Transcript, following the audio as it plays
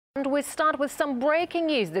And we start with some breaking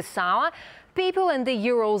news this hour. People in the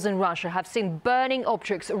Urals in Russia have seen burning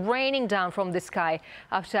objects raining down from the sky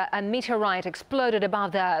after a meteorite exploded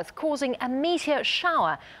above the Earth, causing a meteor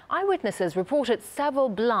shower. Eyewitnesses reported several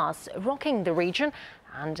blasts rocking the region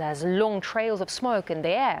and there's long trails of smoke in the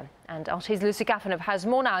air. And artist Lucy Kafanov has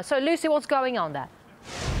more now. So, Lucy, what's going on there?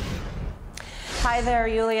 Hi there,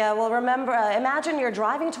 Yulia. Well, remember, imagine you're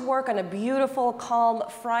driving to work on a beautiful, calm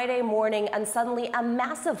Friday morning and suddenly a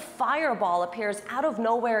massive fireball appears out of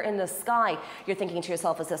nowhere in the sky. You're thinking to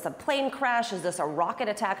yourself, is this a plane crash? Is this a rocket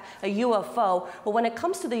attack, a UFO? Well, when it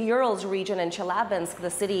comes to the Urals region in Chelyabinsk, the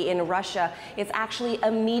city in Russia, it's actually a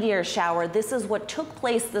meteor shower. This is what took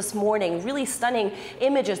place this morning. Really stunning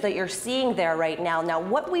images that you're seeing there right now. Now,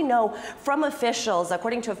 what we know from officials,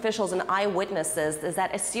 according to officials and eyewitnesses, is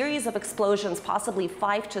that a series of explosions, possibly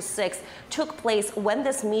 5 to 6, took place when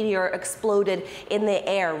this meteor exploded in the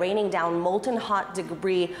air, raining down molten hot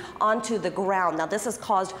debris onto the ground. Now, this has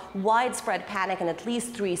caused widespread panic in at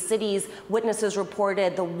least 3 cities. Witnesses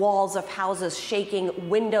reported the walls of houses shaking,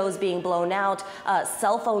 windows being blown out,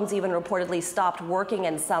 cell phones even reportedly stopped working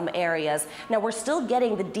in some areas. Now, we're still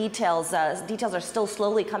getting the details. Details are still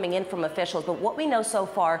slowly coming in from officials, but what we know so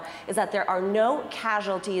far is that there are no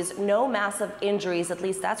casualties, no massive injuries. At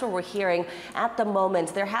least that's what we're hearing at the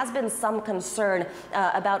moment. There has been some concern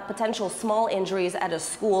about potential small injuries at a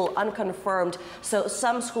school, unconfirmed. So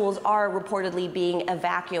some schools are reportedly being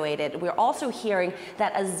evacuated. We're also hearing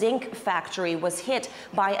that a zinc factory was hit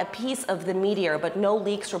by a piece of the meteor, but no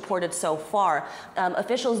leaks reported so far.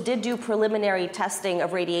 Officials did do preliminary testing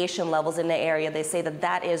of radiation levels in the area. They say that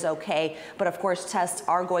that is okay, but of course tests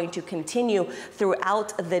are going to continue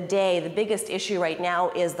throughout the day. The biggest issue right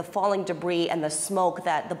now is the falling debris and the smoke,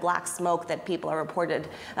 the black smoke that people are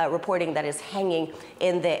reporting that is hanging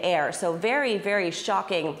in the air. So very, very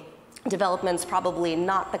shocking developments, probably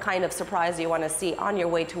not the kind of surprise you want to see on your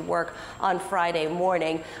way to work on Friday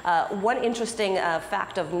morning. One interesting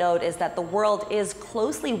fact of note is that the world is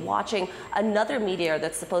closely watching another meteor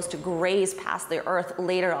that's supposed to graze past the Earth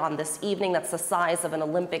later on this evening. That's the size of an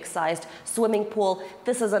Olympic-sized swimming pool.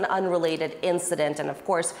 This is an unrelated incident, and of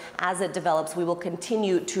course, as it develops, we will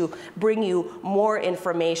continue to bring you more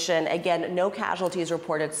information. Again, no casualties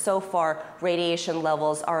reported so far. Radiation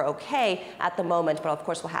levels are okay at the moment, but of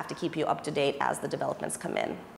course, we'll have to keep you up to date as the developments come in.